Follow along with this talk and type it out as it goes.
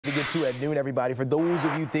To get to at noon, everybody. For those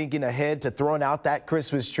of you thinking ahead to throwing out that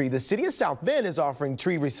Christmas tree, the city of South Bend is offering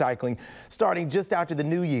tree recycling starting just after the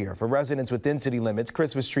new year. For residents within city limits,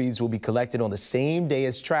 Christmas trees will be collected on the same day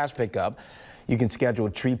as trash pickup. You can schedule a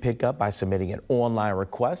tree pickup by submitting an online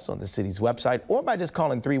request on the city's website or by just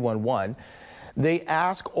calling 311. They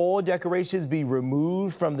ask all decorations be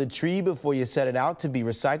removed from the tree before you set it out to be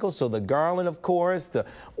recycled. So the garland, of course, the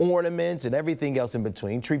ornaments and everything else in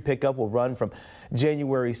between. Tree pickup will run from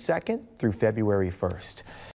January 2nd through February 1st.